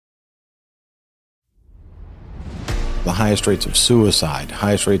the highest rates of suicide,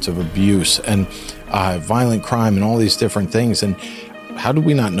 highest rates of abuse, and violent crime, and all these different things. And how do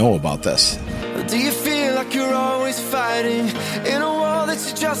we not know about this? Do you feel like you're always fighting in a war that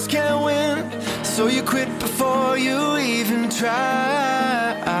you just can't win? So you quit before you even try.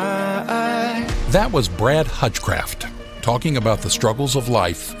 That was Brad Hutchcraft talking about the struggles of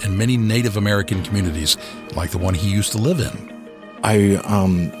life in many Native American communities like the one he used to live in. I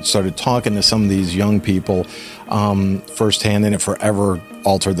started talking to some of these young people firsthand, and it forever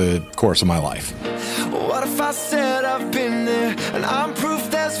altered the course of my life. What if I said I've been there and I'm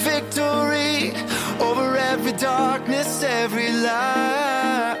proof there's victory over every darkness, every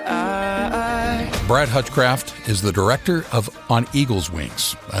lie? Brad Hutchcraft is the director of On Eagle's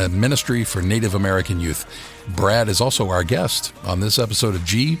Wings, a ministry for Native American youth. Brad is also our guest on this episode of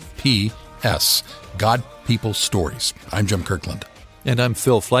GPS, God, People, Stories. I'm Jim Kirkland. And I'm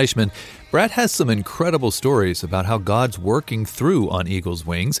Phil Fleischman. Brad has some incredible stories about how God's working through On Eagle's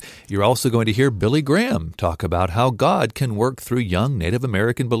Wings. You're also going to hear Billy Graham talk about how God can work through young Native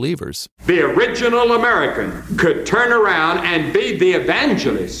American believers. The original American could turn around and be the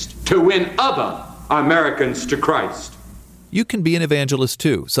evangelist to win other Americans to Christ. You can be an evangelist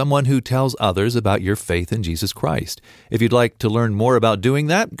too, someone who tells others about your faith in Jesus Christ. If you'd like to learn more about doing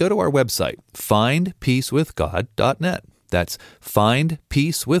that, go to our website, findpeacewithgod.net. That's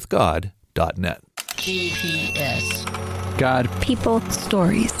findpeacewithgod.net. GPS. God, People,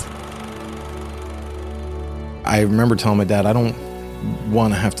 Stories. I remember telling my dad, I don't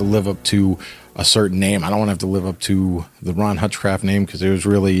want to have to live up to a certain name. I don't want to have to live up to the Ron Hutchcraft name because it was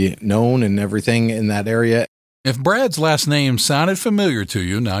really known and everything in that area. If Brad's last name sounded familiar to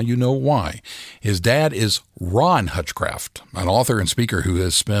you, now you know why. His dad is Ron Hutchcraft, an author and speaker who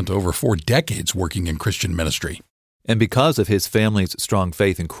has spent over 4 decades working in Christian ministry. And because of his family's strong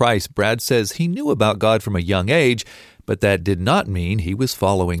faith in Christ, Brad says he knew about God from a young age, but that did not mean he was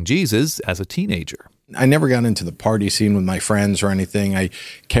following Jesus as a teenager. I never got into the party scene with my friends or anything. I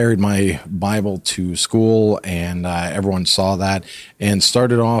carried my Bible to school, and everyone saw that, and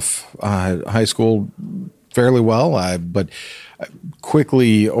started off high school fairly well, but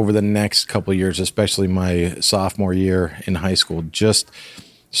quickly over the next couple of years, especially my sophomore year in high school, just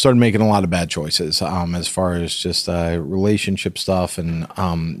started making a lot of bad choices as far as just relationship stuff, and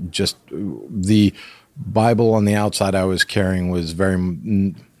just the Bible on the outside I was carrying was very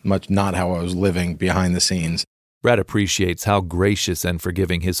much not how I was living behind the scenes. Brad appreciates how gracious and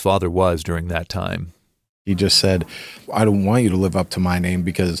forgiving his father was during that time. He just said, I don't want you to live up to my name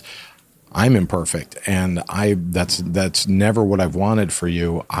because I'm imperfect, and that's never what I've wanted for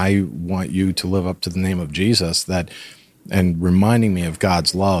you. I want you to live up to the name of Jesus, and reminding me of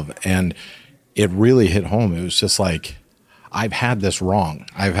God's love. And it really hit home. It was just like, I've had this wrong.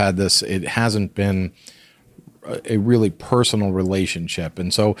 It hasn't been a really personal relationship.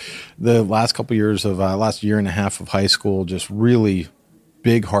 And so the last couple of years of, last year and a half of high school, just really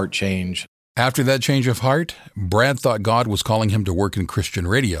big heart change. After that change of heart, Brad thought God was calling him to work in Christian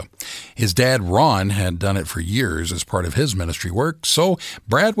radio. His dad, Ron, had done it for years as part of his ministry work, so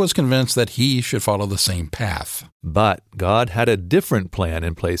Brad was convinced that he should follow the same path. But God had a different plan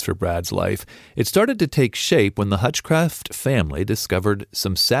in place for Brad's life. It started to take shape when the Hutchcraft family discovered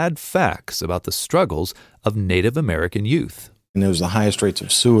some sad facts about the struggles of Native American youth. And it was the highest rates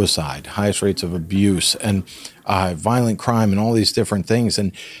of suicide, highest rates of abuse, and violent crime, and all these different things.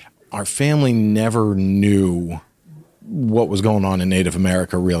 And our family never knew what was going on in Native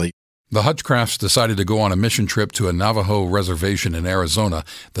America, really. The Hutchcrafts decided to go on a mission trip to a Navajo reservation in Arizona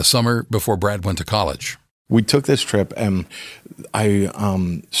the summer before Brad went to college. We took this trip, and I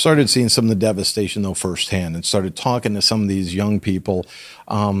started seeing some of the devastation, though, firsthand, and started talking to some of these young people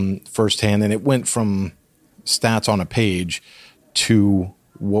firsthand. And it went from stats on a page to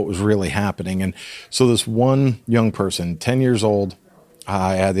what was really happening. And so this one young person, 10 years old,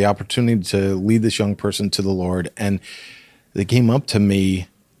 I had the opportunity to lead this young person to the Lord, and they came up to me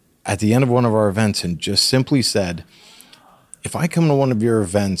at the end of one of our events and just simply said, if I come to one of your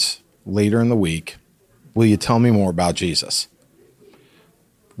events later in the week, will you tell me more about Jesus?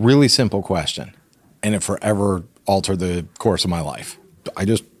 Really simple question, and it forever altered the course of my life. I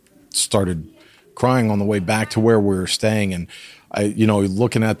just started crying on the way back to where we were staying, and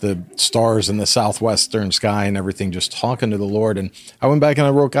looking at the stars in the southwestern sky and everything, just talking to the Lord. And I went back and I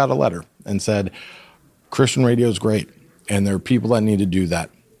wrote out a letter and said, Christian radio is great, and there are people that need to do that.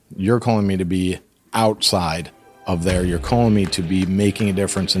 You're calling me to be outside of there. You're calling me to be making a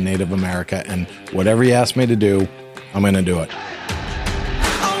difference in Native America, and whatever you ask me to do, I'm going to do it. I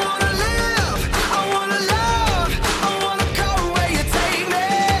wanna go where you take me.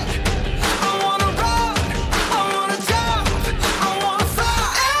 I wanna run, I wanna die.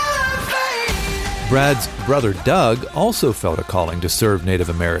 Brad's brother Doug also felt a calling to serve Native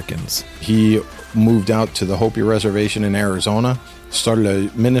Americans. He moved out to the Hopi Reservation in Arizona, started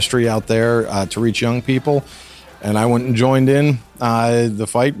a ministry out there to reach young people, and I went and joined in the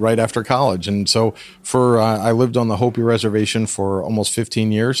fight right after college. And so I lived on the Hopi Reservation for almost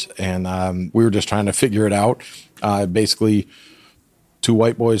 15 years, and we were just trying to figure it out. Basically, two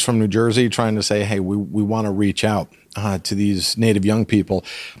white boys from New Jersey trying to say, hey, we want to reach out to these Native young people.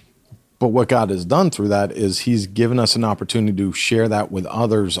 But what God has done through that is he's given us an opportunity to share that with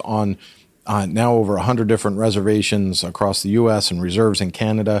others on now over 100 different reservations across the U.S. and reserves in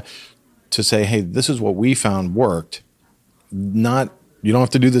Canada to say, hey, this is what we found worked. You don't have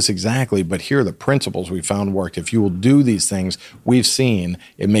to do this exactly, but here are the principles we found worked. If you will do these things, we've seen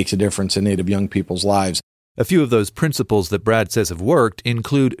it makes a difference in Native young people's lives. A few of those principles that Brad says have worked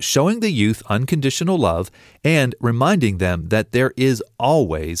include showing the youth unconditional love and reminding them that there is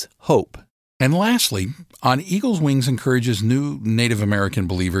always hope. And lastly, On Eagle's Wings encourages new Native American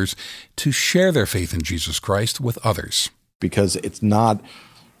believers to share their faith in Jesus Christ with others. Because it's not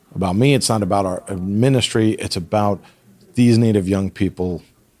about me, it's not about our ministry, it's about these Native young people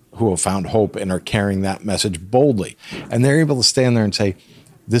who have found hope and are carrying that message boldly. And they're able to stand there and say,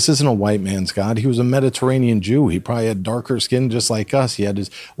 this isn't a white man's God. He was a Mediterranean Jew. He probably had darker skin just like us. He had his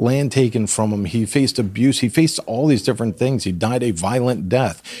land taken from him. He faced abuse. He faced all these different things. He died a violent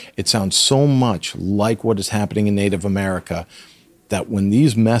death. It sounds so much like what is happening in Native America that when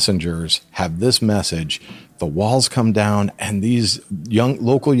these messengers have this message, the walls come down and these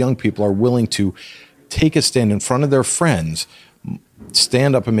local young people are willing to take a stand in front of their friends,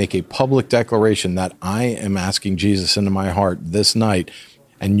 stand up and make a public declaration that I am asking Jesus into my heart this night.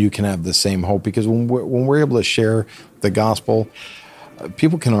 And you can have the same hope, because when we're able to share the gospel,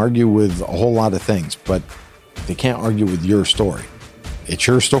 people can argue with a whole lot of things, but they can't argue with your story. It's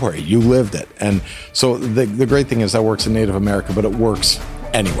your story. You lived it. And so the great thing is that works in Native America, but it works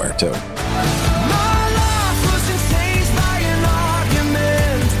anywhere too.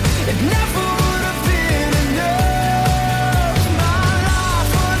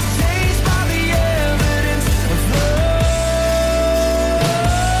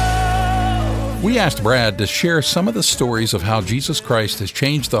 We asked Brad to share some of the stories of how Jesus Christ has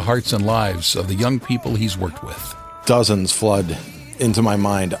changed the hearts and lives of the young people he's worked with. Dozens flood into my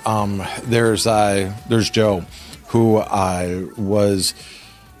mind. There's Joe, who was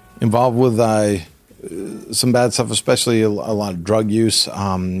involved with some bad stuff, especially a lot of drug use.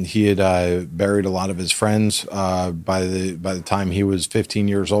 He had buried a lot of his friends by the time he was 15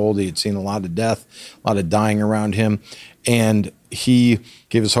 years old. He had seen a lot of death, a lot of dying around him, and he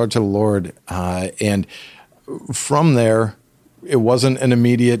gave his heart to the Lord. And from there, it wasn't an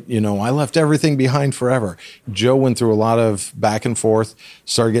immediate, I left everything behind forever. Joe went through a lot of back and forth,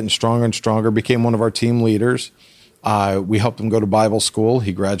 started getting stronger and stronger, became one of our team leaders. We helped him go to Bible school.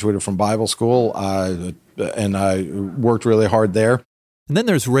 He graduated from Bible school, and I worked really hard there. And then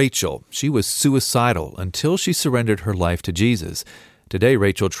there's Rachel. She was suicidal until she surrendered her life to Jesus. Today,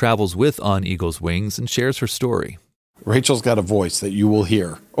 Rachel travels with On Eagle's Wings and shares her story. Rachel's got a voice that you will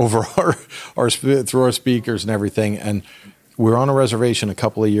hear over through our speakers and everything. And we were on a reservation a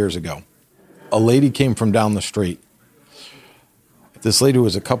couple of years ago. A lady came from down the street. This lady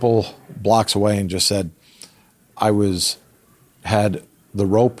was a couple blocks away and just said, I had the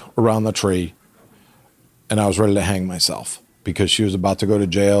rope around the tree and I was ready to hang myself, because she was about to go to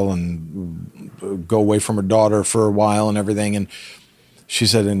jail and go away from her daughter for a while and everything. And she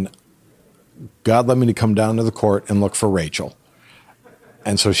said, and God led me to come down to the court and look for Rachel.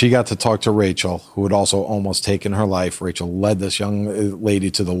 And so she got to talk to Rachel, who had also almost taken her life. Rachel led this young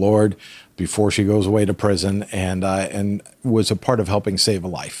lady to the Lord before she goes away to prison, and was a part of helping save a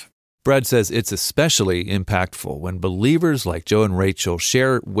life. Brad says it's especially impactful when believers like Joe and Rachel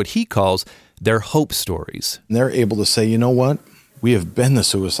share what he calls their hope stories. And they're able to say, you know what? We have been the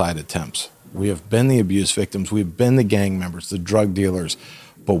suicide attempts. We have been the abuse victims. We've been the gang members, the drug dealers.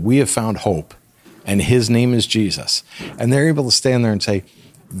 But we have found hope, and his name is Jesus. And they're able to stand there and say,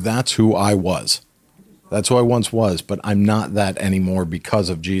 that's who I was. That's who I once was, but I'm not that anymore because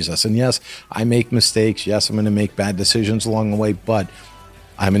of Jesus. And yes, I make mistakes. Yes, I'm going to make bad decisions along the way, but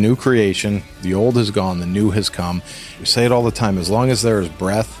I'm a new creation. The old has gone, the new has come. We say it all the time, as long as there is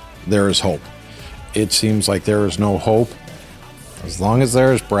breath, there is hope. It seems like there is no hope. As long as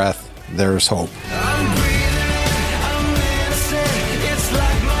there is breath, there is hope.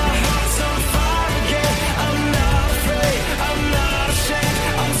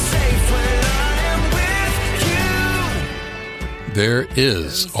 There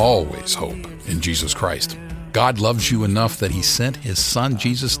is always hope in Jesus Christ. God loves you enough that he sent his son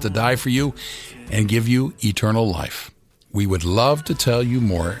Jesus to die for you, and give you eternal life. We would love to tell you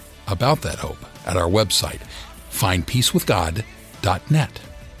more about that hope at our website, findpeacewithgod.net.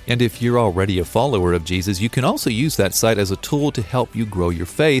 And if you're already a follower of Jesus, you can also use that site as a tool to help you grow your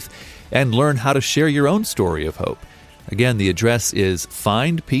faith and learn how to share your own story of hope. Again, the address is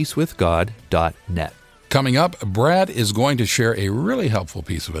findpeacewithgod.net. Coming up, Brad is going to share a really helpful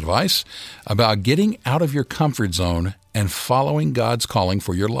piece of advice about getting out of your comfort zone and following God's calling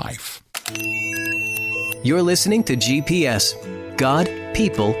for your life. You're listening to GPS, God,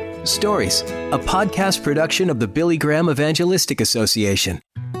 People, Stories, a podcast production of the Billy Graham Evangelistic Association.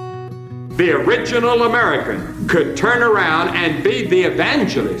 The original American could turn around and be the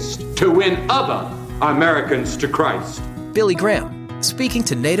evangelist to win other Americans to Christ. Billy Graham, speaking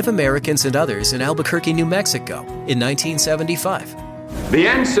to Native Americans and others in Albuquerque, New Mexico in 1975. The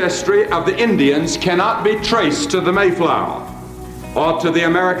ancestry of the Indians cannot be traced to the Mayflower or to the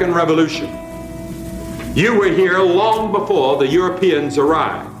American Revolution. You were here long before the Europeans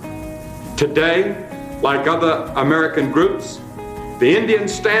arrived. Today, like other American groups, the Indian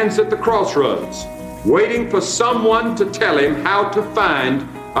stands at the crossroads, waiting for someone to tell him how to find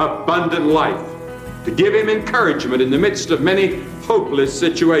abundant life, to give him encouragement in the midst of many hopeless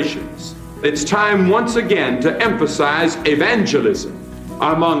situations. It's time once again to emphasize evangelism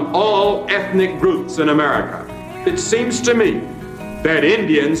among all ethnic groups in America. It seems to me that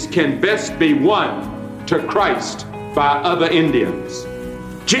Indians can best be won to Christ by other Indians.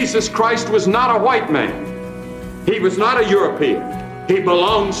 Jesus Christ was not a white man. He was not a European. He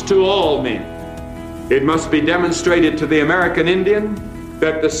belongs to all men. It must be demonstrated to the American Indian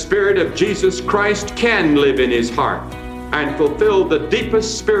that the Spirit of Jesus Christ can live in his heart and fulfill the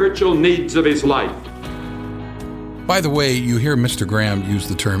deepest spiritual needs of his life. By the way, you hear Mr. Graham use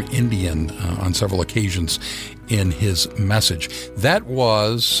the term Indian on several occasions in his message. That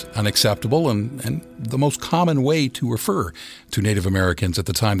was unacceptable and the most common way to refer to Native Americans at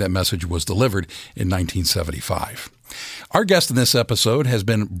the time that message was delivered in 1975. Our guest in this episode has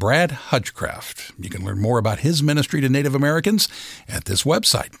been Brad Hutchcraft. You can learn more about his ministry to Native Americans at this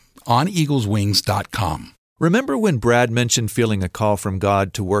website, oneagleswings.com. Remember when Brad mentioned feeling a call from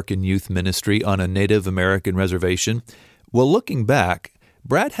God to work in youth ministry on a Native American reservation? Well, looking back,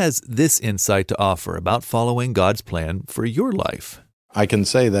 Brad has this insight to offer about following God's plan for your life. I can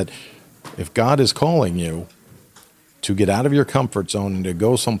say that if God is calling you to get out of your comfort zone and to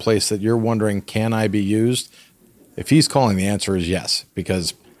go someplace that you're wondering, can I be used? If he's calling, the answer is yes,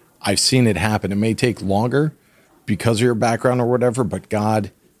 because I've seen it happen. It may take longer because of your background or whatever, but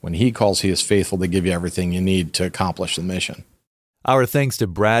God, when he calls, he is faithful to give you everything you need to accomplish the mission. Our thanks to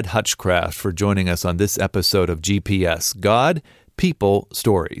Brad Hutchcraft for joining us on this episode of GPS, God, People,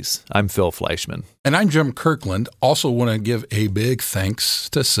 Stories. I'm Phil Fleischman. And I'm Jim Kirkland. Also want to give a big thanks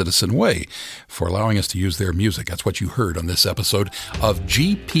to Citizen Way for allowing us to use their music. That's what you heard on this episode of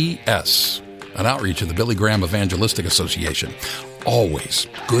GPS, an outreach of the Billy Graham Evangelistic Association. Always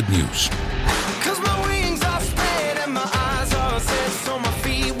good news.